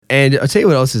And I'll tell you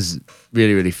what else is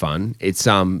really, really fun. It's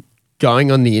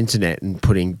going on the internet and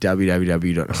putting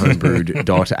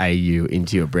www.homebrewed.au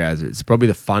into your browser. It's probably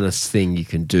the funnest thing you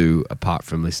can do apart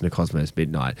from listen to Cosmos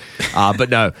Midnight. But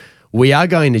no, we are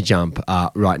going to jump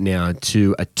right now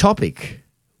to a topic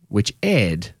which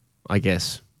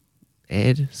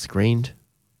screened.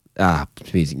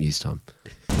 It's music news time.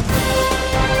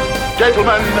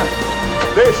 Gentlemen,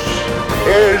 this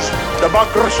is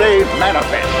Democracy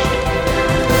Manifest.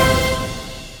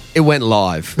 It went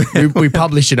live. We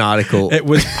published an article. It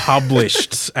was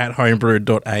published at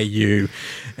homebrewed.au.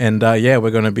 And we're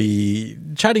going to be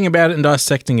chatting about it and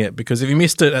dissecting it, because if you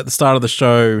missed it at the start of the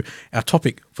show, our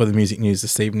topic for the music news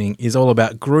this evening is all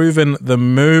about Groovin The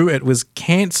Moo. It was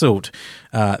cancelled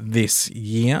this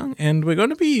year, and we're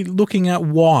going to be looking at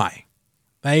why.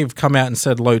 They've come out and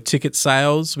said low ticket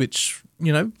sales, which,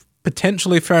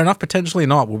 potentially fair enough, potentially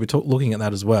not. We'll be looking at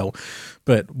that as well.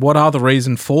 But what are the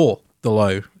reason for the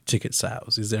low ticket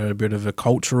sales? Is there a bit of a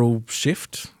cultural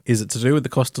shift? Is it to do with the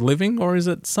cost of living, or is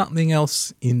it something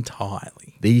else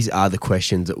entirely? These are the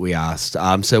questions that we asked.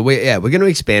 So we're going to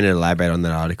expand and elaborate on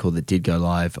that article that did go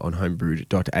live on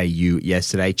homebrewed.au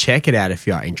yesterday. Check it out if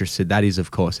you are interested. That is,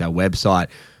 of course, our website.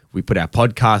 We put our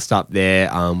podcast up there.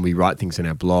 We write things on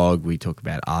our blog. We talk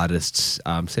about artists,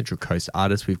 Central Coast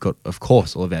artists. We've got, of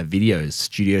course, all of our videos,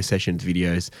 studio sessions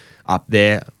videos up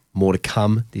there. More to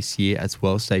come this year as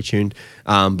well. Stay tuned.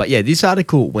 But yeah, this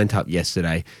article went up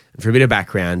yesterday. And for a bit of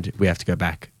background, we have to go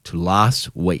back to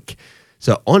last week.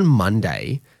 So on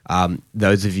Monday,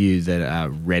 those of you that are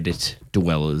Reddit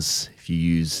dwellers, if you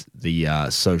use the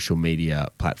social media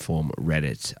platform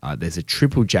Reddit, there's a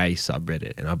Triple J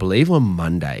subreddit. And I believe on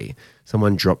Monday,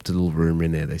 someone dropped a little rumor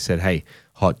in there. They said, hey,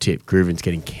 hot tip, Groovin's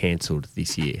getting cancelled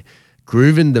this year.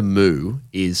 Groovin The Moo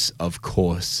is, of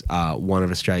course, one of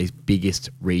Australia's biggest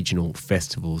regional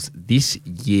festivals. This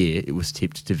year, it was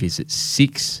tipped to visit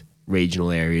 6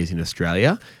 regional areas in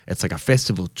Australia. It's like a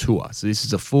festival tour. So this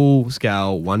is a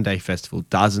full-scale, one-day festival,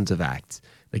 dozens of acts.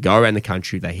 They go around the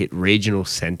country. They hit regional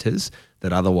centres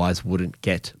that otherwise wouldn't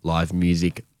get live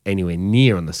music anywhere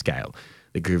near on the scale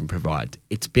that Groovin provides.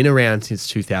 It's been around since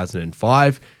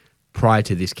 2005. Prior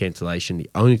to this cancellation, the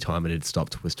only time it had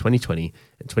stopped was 2020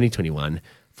 and 2021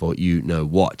 for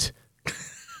you-know-what,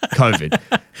 COVID.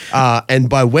 And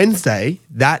by Wednesday,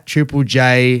 that Triple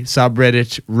J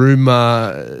subreddit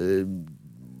rumor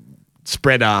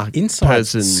spreader inside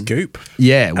person, scoop,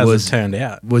 as it turned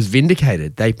out, was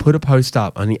vindicated. They put a post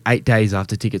up only 8 days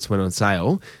after tickets went on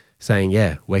sale saying,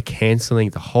 we're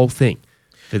cancelling the whole thing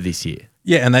for this year.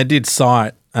 Yeah, and they did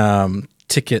cite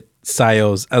ticket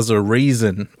sales as a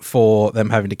reason for them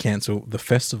having to cancel the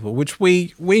festival, which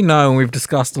we know and we've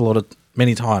discussed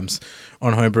many times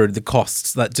on Homebrewed, the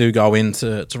costs that do go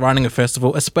into running a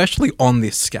festival, especially on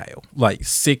this scale. Like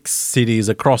 6 cities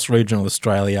across regional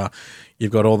Australia,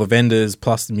 you've got all the vendors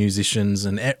plus the musicians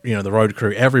and the road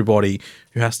crew, everybody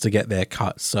who has to get their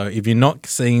cut. So if you're not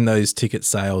seeing those ticket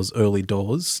sales early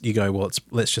doors, you go, well,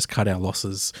 let's just cut our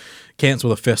losses,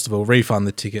 cancel the festival, refund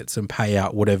the tickets and pay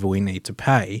out whatever we need to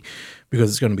pay,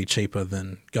 because it's going to be cheaper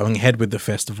than going ahead with the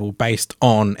festival based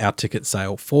on our ticket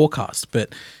sale forecast.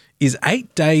 But is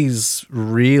 8 days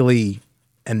really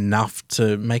enough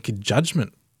to make a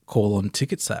judgment call on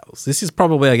ticket sales? This is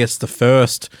probably, I guess, the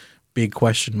first big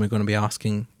question we're going to be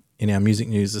asking in our music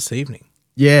news this evening.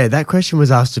 Yeah, that question was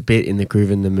asked a bit in the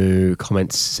Groovin The Moo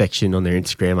comments section on their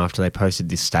Instagram after they posted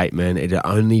this statement. It had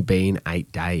only been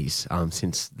 8 days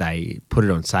since they put it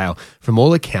on sale. From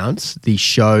all accounts, the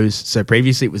shows, so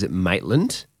previously it was at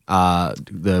Maitland,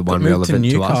 the one relevant to us. It moved to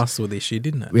Newcastle this year,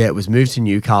 didn't it? Yeah, it was moved to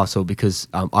Newcastle because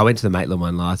I went to the Maitland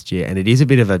one last year, and it is a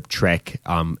bit of a trek.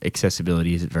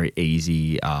 Accessibility isn't very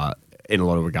easy in a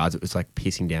lot of regards. It was like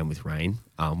pissing down with rain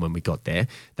when we got there.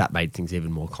 That made things even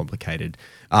more complicated.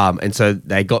 And so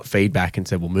they got feedback and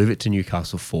said, we'll move it to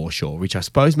Newcastle foreshore, which I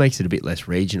suppose makes it a bit less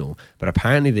regional. But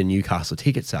apparently the Newcastle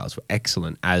ticket sales were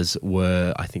excellent, as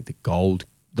were, I think,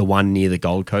 the one near the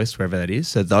Gold Coast, wherever that is.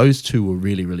 So those two were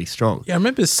really, really strong. Yeah, I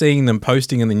remember seeing them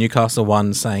posting in the Newcastle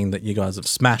one saying that you guys have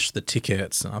smashed the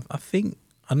tickets. And I think,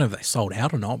 I don't know if they sold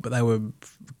out or not, but they were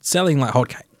selling like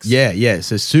hotcakes. Yeah.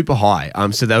 So super high.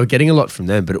 So they were getting a lot from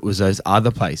them, but it was those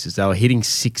other places. They were hitting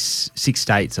six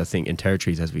states, I think, and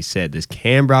territories, as we said. There's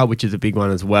Canberra, which is a big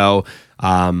one as well.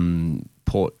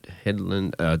 Port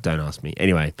Hedland, don't ask me.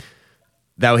 Anyway,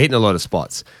 they were hitting a lot of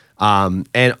spots. And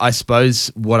I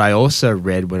suppose what I also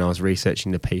read when I was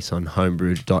researching the piece on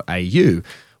homebrewed.au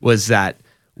was that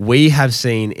We have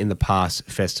seen in the past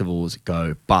festivals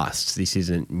go bust. This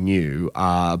isn't new,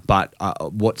 but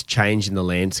what's changed in the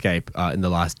landscape in the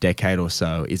last decade or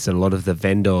so is that a lot of the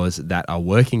vendors that are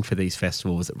working for these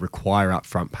festivals require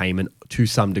upfront payment to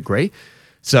some degree.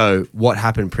 So what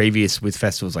happened previous with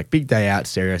festivals like Big Day Out,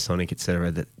 Stereosonic,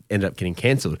 etc., that ended up getting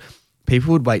cancelled,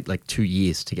 people would wait like 2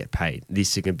 years to get paid.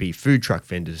 This can be food truck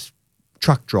vendors,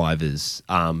 truck drivers,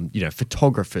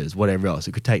 photographers, whatever else.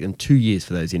 It could take them 2 years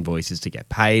for those invoices to get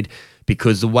paid,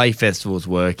 because the way festivals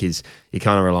work is you're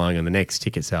kind of relying on the next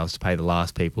ticket sales to pay the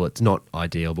last people. It's not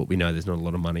ideal, but we know there's not a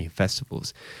lot of money in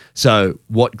festivals. So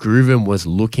what Groovin was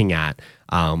looking at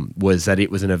was that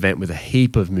it was an event with a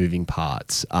heap of moving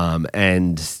parts,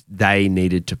 and they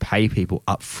needed to pay people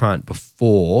up front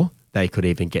before they could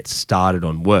even get started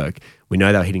on work. We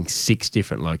know they were hitting 6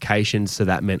 different locations, so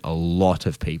that meant a lot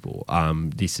of people.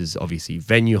 This is obviously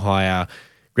venue hire,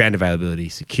 ground availability,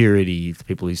 security, the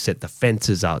people who set the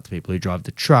fences up, the people who drive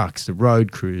the trucks, the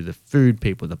road crew, the food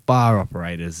people, the bar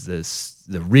operators,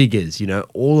 the riggers,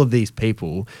 all of these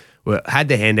people had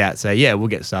their hand out, say, yeah, we'll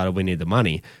get started, we need the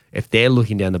money. If they're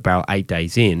looking down the barrel 8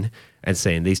 days in and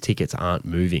saying these tickets aren't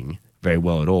moving very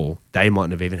well at all, they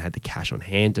mightn't have even had the cash on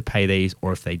hand to pay these,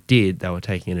 or if they did, they were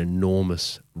taking an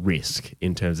enormous risk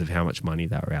in terms of how much money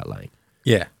they were outlaying.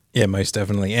 Yeah, most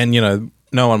definitely. And,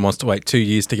 no one wants to wait 2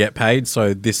 years to get paid.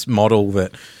 So this model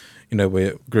that,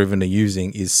 we're Groovin are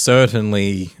using is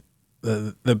certainly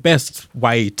the best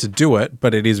way to do it,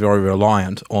 but it is very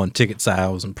reliant on ticket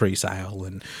sales and pre-sale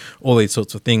and all these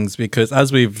sorts of things, because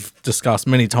as we've discussed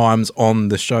many times on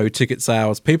the show, ticket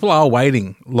sales, people are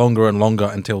waiting longer and longer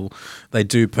until they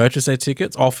do purchase their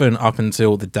tickets, often up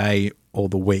until the day or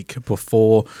the week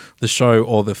before the show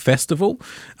or the festival.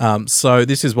 So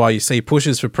this is why you see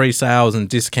pushes for pre-sales and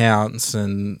discounts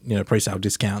and, pre-sale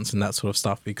discounts and that sort of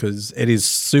stuff, because it is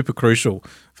super crucial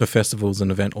for festivals and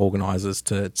event organisers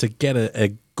to get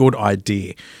a good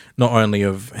idea, not only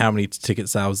of how many ticket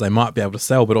sales they might be able to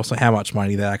sell, but also how much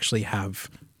money they actually have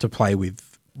to play with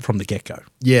from the get-go.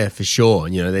 Yeah, for sure.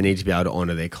 They need to be able to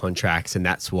honour their contracts, and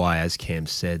that's why, as Cam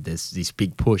said, there's this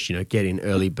big push, get in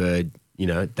early bird.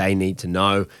 They need to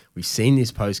know. We've seen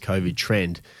this post-COVID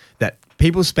trend that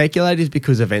people speculate is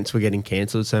because events were getting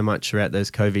cancelled so much throughout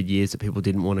those COVID years that people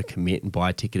didn't want to commit and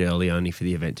buy a ticket early only for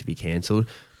the event to be cancelled.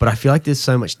 But I feel like there's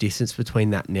so much distance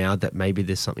between that now that maybe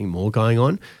there's something more going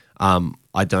on.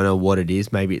 I don't know what it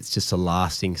is. Maybe it's just a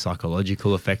lasting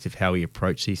psychological effect of how we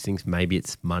approach these things. Maybe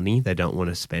it's money. They don't want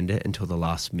to spend it until the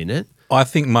last minute. I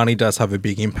think money does have a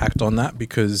big impact on that,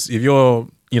 because if you're,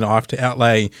 I have to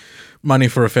outlay money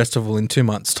for a festival in 2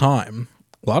 months' time,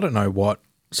 well, I don't know what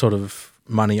sort of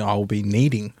money I'll be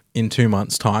needing in 2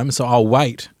 months' time. So I'll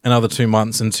wait another 2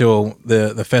 months until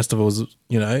the festival's,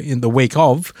 in the week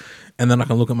of, and then I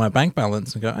can look at my bank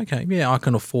balance and go, okay, yeah, I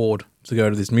can afford to go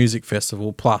to this music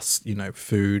festival, plus,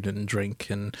 food and drink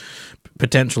and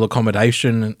potential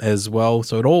accommodation as well.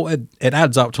 So it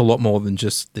adds up to a lot more than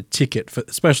just the ticket,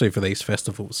 especially for these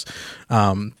festivals.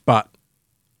 But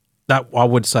that, I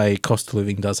would say, cost of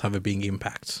living does have a big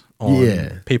impact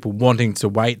on people wanting to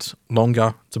wait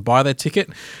longer to buy their ticket.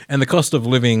 And the cost of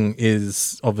living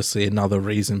is obviously another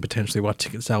reason potentially why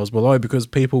ticket sales were low, because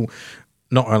people,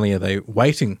 not only are they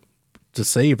waiting to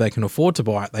see if they can afford to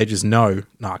buy it, they just know,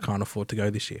 no, I can't afford to go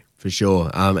this year. For sure.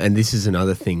 And this is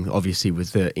another thing, obviously,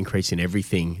 with the increase in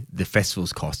everything, the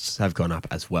festival's costs have gone up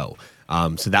as well.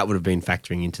 So that would have been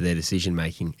factoring into their decision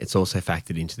making. It's also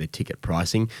factored into their ticket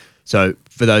pricing. So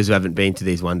for those who haven't been to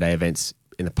these one-day events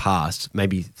in the past,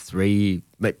 maybe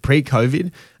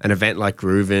pre-COVID, an event like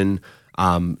Groovin,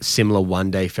 similar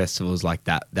one-day festivals like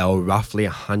that, they were roughly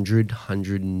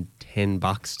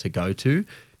 $110 to go to.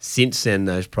 Since then,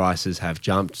 those prices have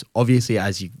jumped, obviously,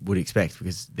 as you would expect,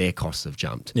 because their costs have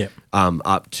jumped.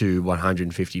 Up to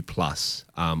 150 plus,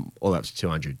 all up to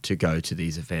 200 to go to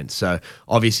these events. So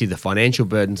obviously the financial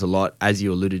burden's a lot, as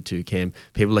you alluded to, Cam.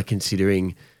 People are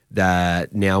considering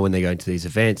that now when they go into these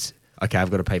events, okay, I've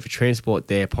got to pay for transport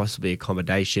there, possibly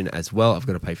accommodation as well. I've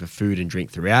got to pay for food and drink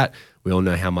throughout. We all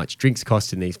know how much drinks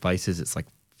cost in these places. It's like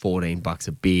 $14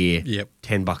 a beer,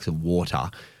 $10 of water.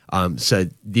 So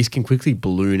this can quickly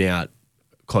balloon out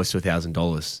close to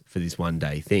 $1,000 for this one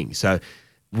day thing. So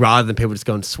rather than people just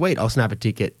going, sweet, I'll snap a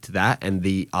ticket to that, and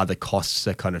the other costs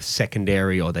are kind of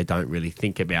secondary, or they don't really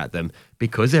think about them,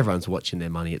 because everyone's watching their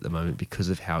money at the moment because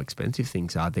of how expensive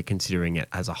things are. They're considering it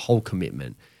as a whole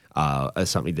commitment, as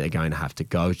something they're going to have to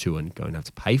go to and going to have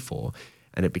to pay for.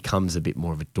 And it becomes a bit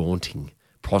more of a daunting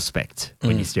prospect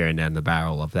when you're staring down the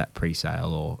barrel of that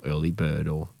pre-sale or early bird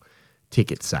or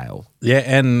ticket sale. Yeah,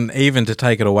 and even to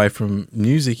take it away from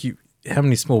music, how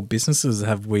many small businesses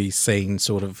have we seen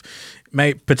sort of,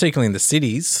 particularly in the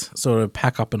cities, sort of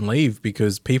pack up and leave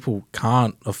because people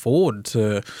can't afford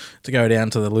to go down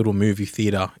to the little movie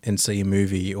theater and see a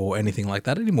movie or anything like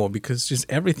that anymore because just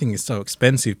everything is so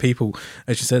expensive. People,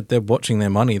 as you said, they're watching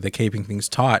their money, they're keeping things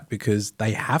tight because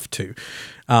they have to.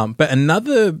 But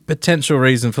another potential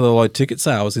reason for the low ticket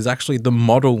sales is actually the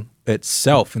model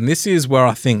itself. And this is where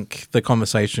I think the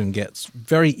conversation gets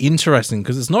very interesting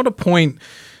because it's not a point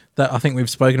that I think we've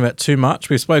spoken about too much.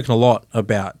 We've spoken a lot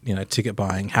about, ticket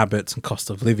buying habits and cost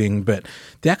of living, but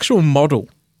the actual model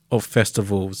of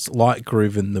festivals like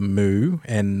Groovin The Moo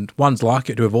and ones like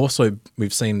it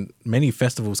we've seen many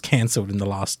festivals cancelled in the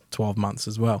last 12 months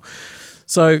as well.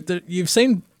 So you've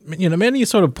seen, many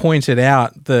sort of pointed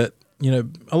out that,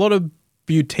 a lot of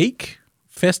boutique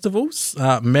festivals,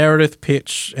 Meredith,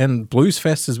 Pitch and Blues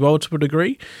Fest as well to a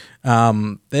degree,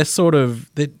 they're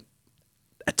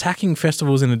attacking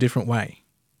festivals in a different way.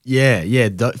 Yeah.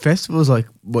 Festivals like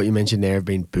what you mentioned there have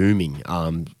been booming.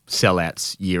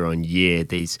 Sellouts year on year.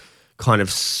 These kind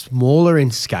of smaller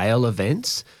in scale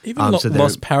events. Even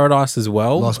Lost Paradise as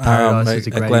well. Lost Paradise is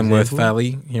a great at Glenworth example.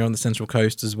 Valley here on the Central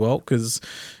Coast as well because,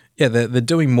 they're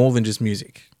doing more than just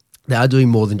music. They are doing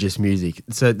more than just music.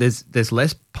 So there's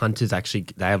less punters actually.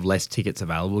 They have less tickets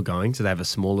available going. So they have a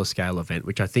smaller scale event,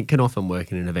 which I think can often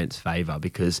work in an event's favour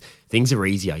because things are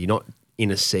easier. You're not in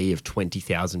a sea of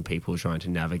 20,000 people trying to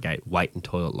navigate wait and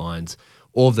toilet lines,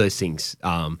 all of those things.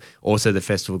 Also, the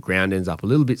festival ground ends up a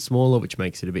little bit smaller, which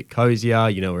makes it a bit cozier.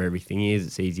 You know where everything is.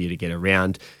 It's easier to get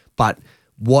around. But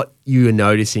what you are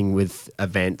noticing with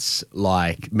events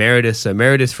like Meredith, so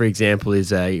Meredith, for example,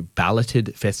 is a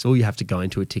balloted festival. You have to go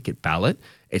into a ticket ballot.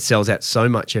 It sells out so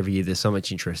much every year. There's so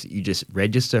much interest that you just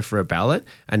register for a ballot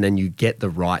and then you get the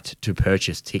right to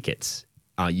purchase tickets.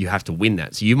 You have to win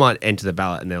that. So you might enter the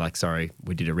ballot and they're like, sorry,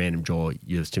 we did a random draw.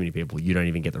 There's too many people. You don't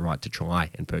even get the right to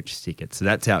try and purchase tickets. So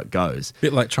that's how it goes. A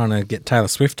bit like trying to get Taylor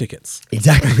Swift tickets.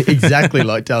 Exactly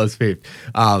like Taylor Swift.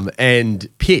 And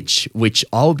Pitch, which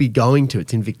I'll be going to,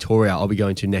 it's in Victoria, I'll be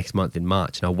going to next month in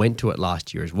March. And I went to it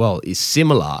last year as well, is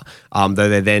similar, though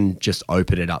they then just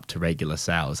open it up to regular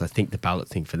sales. I think the ballot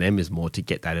thing for them is more to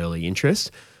get that early interest.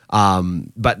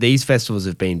 But these festivals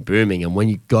have been booming. And when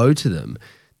you go to them,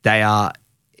 they are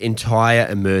entire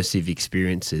immersive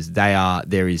experiences.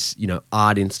 There is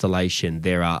art installation.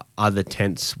 There are other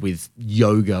tents with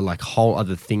yoga, like whole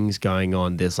other things going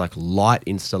on. There's like light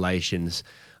installations.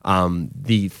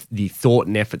 The thought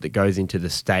and effort that goes into the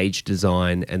stage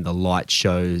design and the light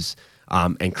shows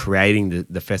and creating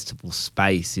the festival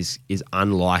space is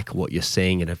unlike what you're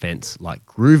seeing at events like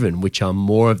Groovin, which are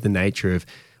more of the nature of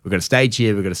we've got a stage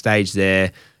here, we've got a stage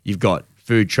there. You've got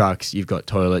food trucks, you've got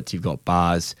toilets, you've got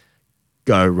bars.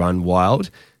 Go run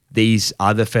wild. These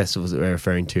other festivals that we're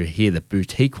referring to here, the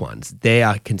boutique ones, they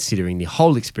are considering the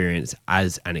whole experience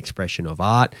as an expression of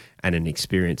art and an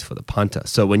experience for the punter.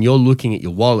 So when you're looking at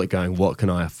your wallet going, what can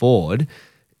I afford?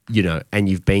 And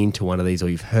you've been to one of these or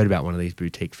you've heard about one of these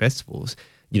boutique festivals,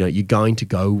 you're going to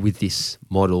go with this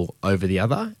model over the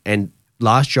other. And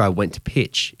last year I went to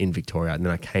Pitch in Victoria and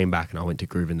then I came back and I went to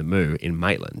Groovin The Moo in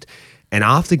Maitland. And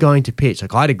after going to Pitch,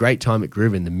 I had a great time at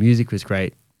Groovin. The music was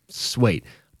great. Sweet,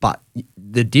 but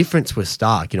the difference was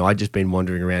stark. I'd just been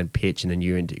wandering around Pitch and then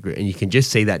and you can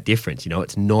just see that difference.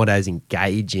 It's not as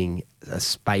engaging a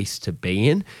space to be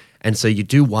in, and so you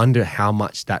do wonder how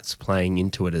much that's playing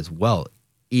into it as well.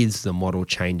 Is the model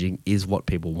changing? Is what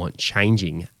people want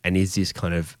changing? And is this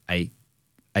kind of a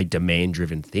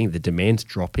demand-driven thing? The demand's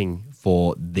dropping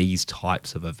for these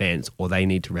types of events, or they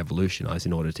need to revolutionize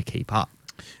in order to keep up.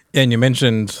 Yeah, and you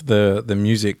mentioned the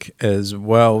music as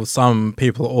well. Some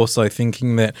people are also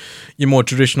thinking that your more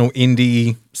traditional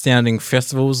indie sounding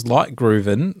festivals like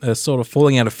Groovin are sort of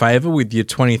falling out of favour with your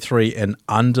 23 and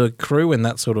under crew, and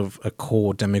that's sort of a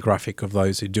core demographic of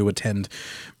those who do attend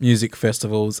music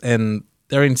festivals. And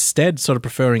they're instead sort of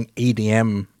preferring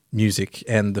EDM music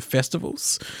and the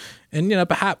festivals. And,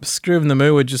 perhaps Groovin The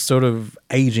Moo are just sort of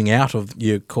aging out of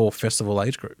your core festival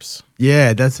age groups.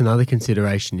 Yeah, that's another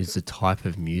consideration is the type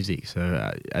of music.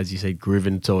 So, as you said,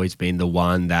 Groovin's always been the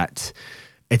one that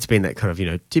it's been that kind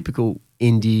of, typical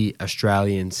indie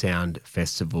Australian sound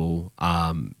festival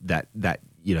that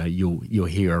you'll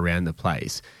hear around the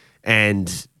place.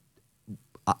 And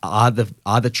are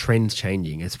the trends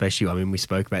changing? Especially, we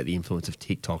spoke about the influence of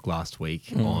TikTok last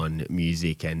week on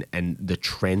music and the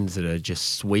trends that are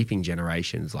just sweeping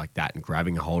generations like that and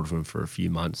grabbing a hold of them for a few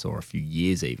months or a few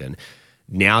years even.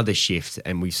 Now the shift,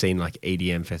 and we've seen like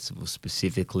EDM festivals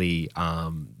specifically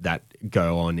that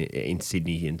go on in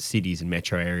Sydney and cities and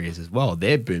metro areas as well.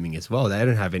 They're booming as well. They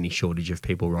don't have any shortage of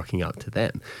people rocking up to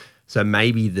them. So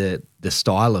maybe the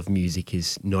style of music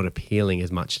is not appealing as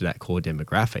much to that core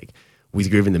demographic. With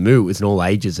Groovin The Moo, it was an all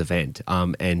ages event.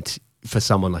 And for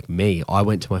someone like me, I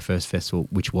went to my first festival,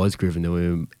 which was Groovin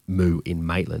The Moo in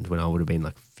Maitland when I would have been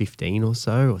like 15 or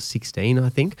so, or 16, I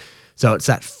think. So it's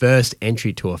that first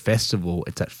entry to a festival.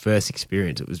 It's that first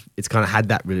experience. It's kind of had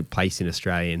that really place in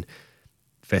Australian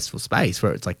festival space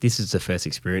where it's like, this is the first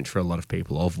experience for a lot of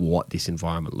people of what this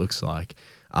environment looks like.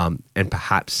 And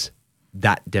perhaps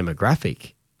that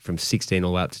demographic from 16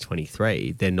 all the way up to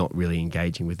 23, they're not really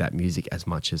engaging with that music as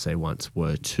much as they once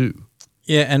were too.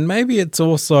 Yeah, and maybe it's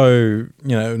also,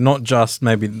 not just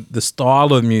maybe the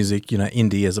style of music,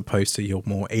 indie as opposed to your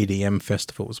more EDM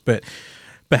festivals, but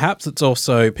perhaps it's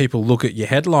also people look at your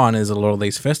headliners at a lot of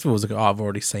these festivals and go, I've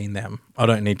already seen them. I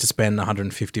don't need to spend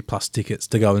 150 plus tickets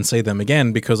to go and see them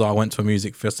again because I went to a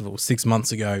music festival 6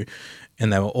 months ago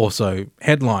and they were also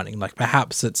headlining. Like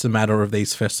perhaps it's a matter of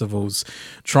these festivals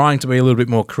trying to be a little bit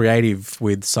more creative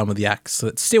with some of the acts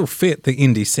that still fit the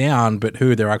indie sound, but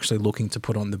who they're actually looking to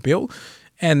put on the bill.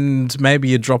 And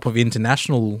maybe a drop of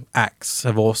international acts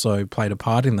have also played a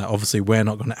part in that. Obviously, we're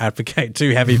not going to advocate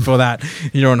too heavy for that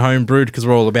here on Homebrewed because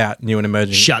we're all about new and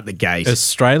emerging Shut the gate.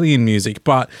 Australian music.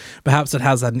 But perhaps it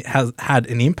has had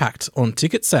an impact on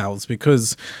ticket sales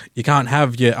because you can't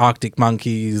have your Arctic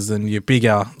Monkeys and your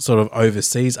bigger sort of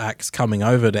overseas acts coming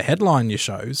over to headline your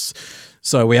shows.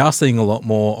 So we are seeing a lot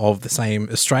more of the same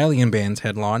Australian bands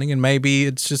headlining, and maybe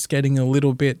it's just getting a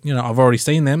little bit, I've already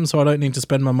seen them, so I don't need to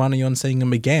spend my money on seeing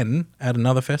them again at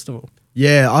another festival.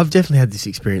 Yeah, I've definitely had this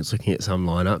experience looking at some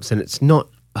lineups, and it's not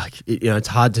like, it's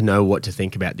hard to know what to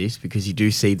think about this because you do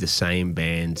see the same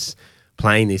bands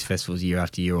playing these festivals year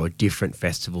after year or different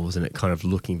festivals and it kind of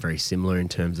looking very similar in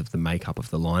terms of the makeup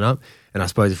of the lineup. And I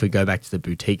suppose if we go back to the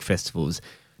boutique festivals,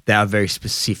 they are very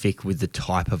specific with the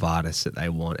type of artists that they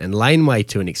want. And Laneway,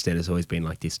 to an extent, has always been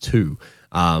like this too,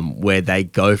 where they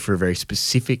go for a very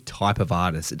specific type of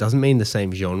artist. It doesn't mean the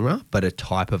same genre, but a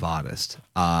type of artist.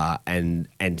 And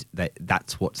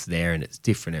that's what's there, and it's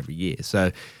different every year.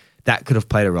 So that could have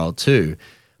played a role too.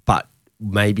 But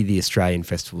maybe the Australian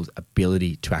festival's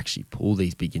ability to actually pull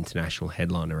these big international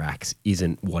headliner acts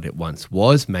isn't what it once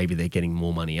was. Maybe they're getting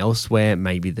more money elsewhere.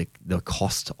 Maybe the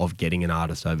cost of getting an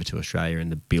artist over to Australia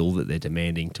and the bill that they're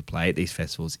demanding to play at these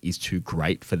festivals is too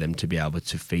great for them to be able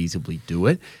to feasibly do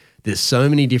it. There's so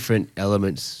many different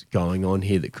elements going on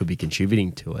here that could be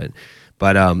contributing to it.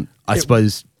 But I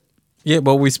suppose... Yeah,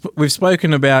 well, we've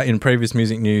spoken about in previous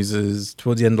music news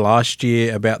towards the end of last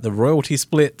year about the royalty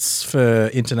splits for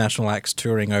international acts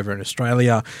touring over in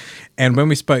Australia. And when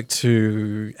we spoke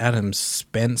to Adam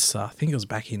Spencer, I think it was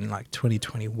back in like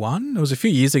 2021, it was a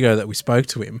few years ago that we spoke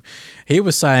to him. He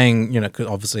was saying, 'cause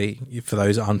obviously for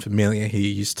those unfamiliar, he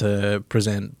used to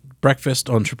present Breakfast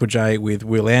on Triple J with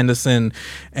Will Anderson.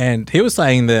 And he was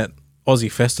saying that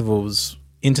Aussie festivals,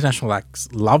 international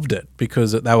acts loved it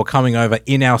because they were coming over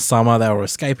in our summer. They were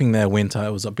escaping their winter. It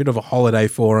was a bit of a holiday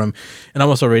for them. And I'm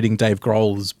also reading Dave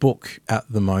Grohl's book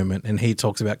at the moment, and he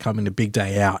talks about coming to Big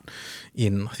Day Out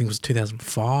in, I think it was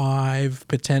 2005,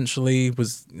 potentially,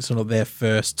 was sort of their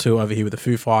first tour over here with the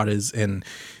Foo Fighters. And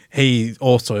he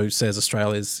also says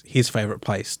Australia is his favourite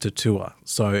place to tour.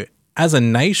 So as a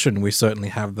nation, we certainly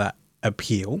have that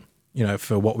appeal,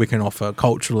 for what we can offer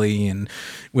culturally and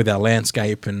with our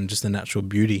landscape and just the natural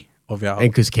beauty of our... And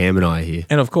because Cam and I are here.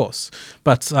 And of course.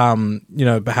 But,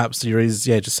 perhaps there is,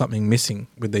 just something missing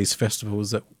with these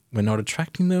festivals that we're not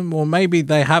attracting them, or maybe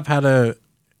they have had a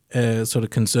sort of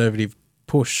conservative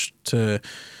push to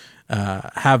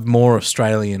have more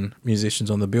Australian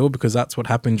musicians on the bill because that's what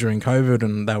happened during COVID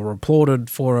and they were applauded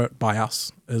for it by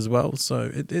us as well. So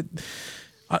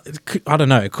I don't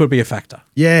know. It could be a factor.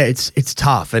 Yeah, it's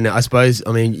tough. And I suppose,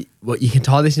 you can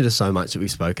tie this into so much that we've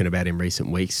spoken about in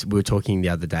recent weeks. We were talking the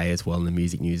other day as well in the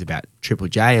music news about Triple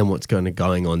J and what's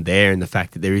going on there and the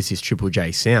fact that there is this Triple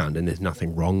J sound and there's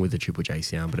nothing wrong with the Triple J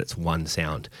sound, but it's one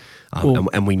sound.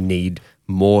 And we need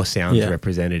more sounds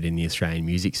represented in the Australian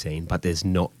music scene, but there's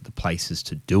not the places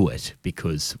to do it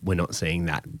because we're not seeing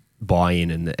that buy-in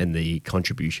and the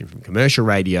contribution from commercial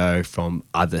radio, from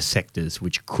other sectors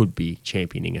which could be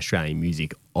championing Australian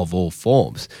music of all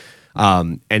forms.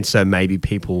 And so maybe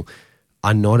people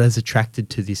are not as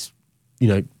attracted to this,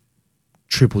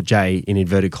 Triple J, in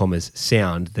inverted commas,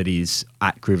 sound that is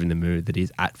at Groovin The Moo, that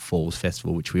is at Falls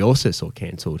Festival, which we also saw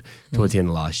cancelled towards the end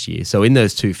of last year. So in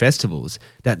those two festivals,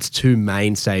 that's two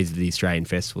mainstays of the Australian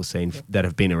festival scene that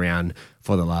have been around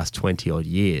for the last 20-odd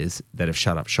years that have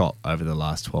shut up shop over the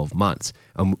last 12 months.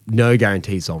 No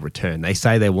guarantees they'll return. They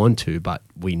say they want to, but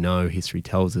we know history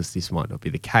tells us this might not be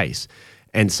the case.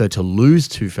 And so to lose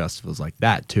two festivals like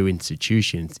that, two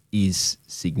institutions, is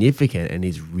significant and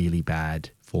is really bad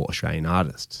for Australian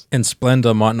artists. And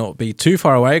Splendour might not be too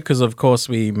far away because, of course,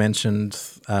 we mentioned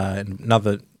in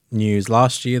another news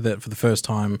last year that for the first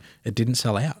time it didn't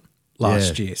sell out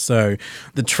last year. So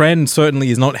the trend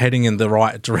certainly is not heading in the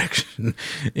right direction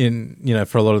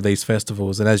for a lot of these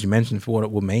festivals. And as you mentioned, for what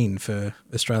it will mean for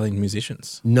Australian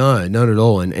musicians. No, not at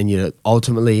all. And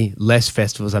ultimately less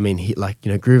festivals. I mean,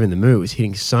 Groovin The Moo was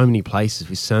hitting so many places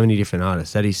with so many different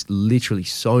artists. That is literally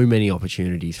so many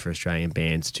opportunities for Australian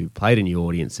bands to play to new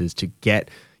audiences, to get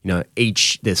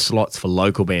there's slots for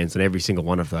local bands on every single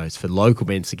one of those, for local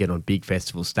bands to get on big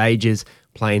festival stages,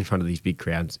 play in front of these big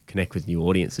crowds, connect with new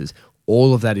audiences.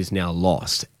 All of that is now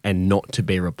lost and not to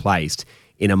be replaced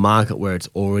in a market where it's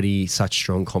already such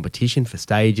strong competition for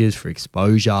stages, for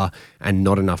exposure, and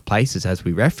not enough places, as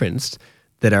we referenced,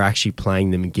 that are actually playing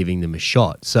them and giving them a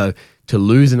shot. So to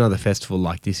lose another festival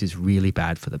like this is really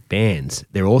bad for the bands.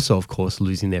 They're also, of course,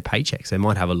 losing their paychecks. They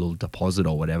might have a little deposit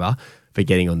or whatever for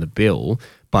getting on the bill,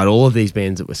 but all of these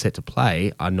bands that were set to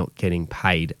play are not getting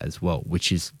paid as well,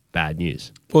 which is bad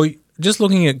news. Well, just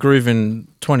looking at Groovin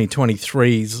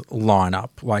 2023's lineup,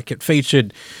 like it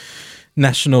featured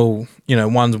national,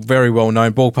 ones very well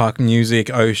known: Ballpark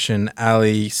Music, Ocean,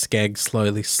 Ali, Skeg,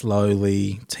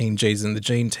 Slowly, Teen G's and the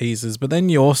Gene Teasers. But then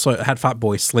you also had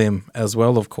Fatboy Slim as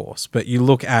well, of course. But you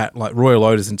look at like Royal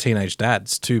Otis and Teenage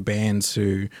Dads, two bands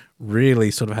who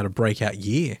really sort of had a breakout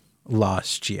year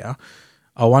last year.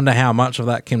 I wonder how much of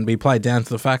that can be played down to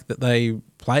the fact that they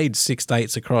played 6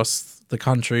 dates across the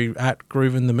country at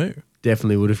Groovin The Moo.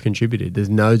 Definitely would have contributed. There's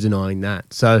no denying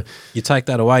that. So you take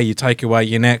that away, you take away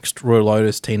your next Royal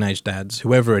Otis, Teenage Dads,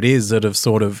 whoever it is that have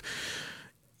sort of,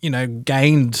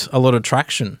 gained a lot of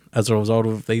traction as a result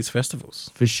of these festivals.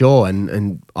 For sure.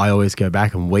 And I always go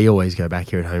back, and we always go back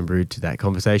here at Homebrewed to that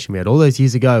conversation we had all those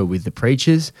years ago with the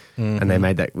Preachers. And they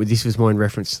made that, this was more in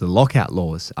reference to the lockout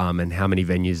laws and how many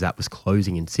venues that was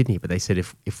closing in Sydney. But they said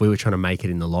if we were trying to make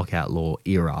it in the lockout law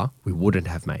era, we wouldn't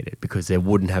have made it because there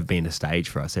wouldn't have been a stage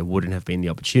for us. There wouldn't have been the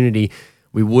opportunity.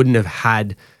 We wouldn't have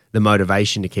had the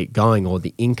motivation to keep going or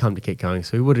the income to keep going.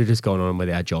 So we would have just gone on with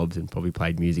our jobs and probably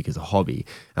played music as a hobby.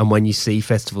 And when you see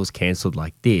festivals cancelled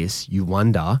like this, you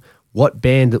wonder what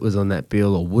band that was on that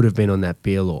bill or would have been on that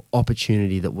bill or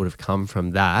opportunity that would have come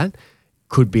from that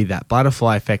could be that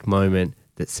butterfly effect moment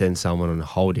that sends someone on a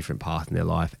whole different path in their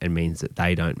life and means that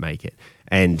they don't make it.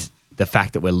 And the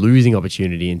fact that we're losing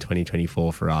opportunity in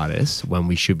 2024 for artists when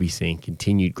we should be seeing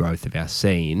continued growth of our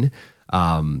scene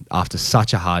after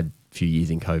such a hard few years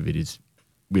in COVID is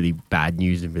really bad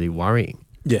news and really worrying.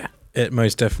 Yeah, it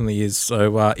most definitely is.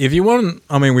 So if you want,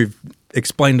 we've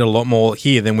explained it a lot more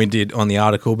here than we did on the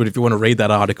article, but if you want to read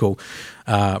that article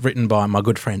written by my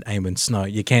good friend Eamon Snow,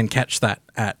 you can catch that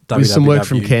at with some work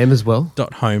from Cam as well.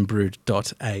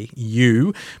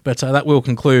 .homebrewed.au. But that will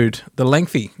conclude the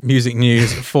lengthy music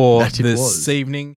news for this evening.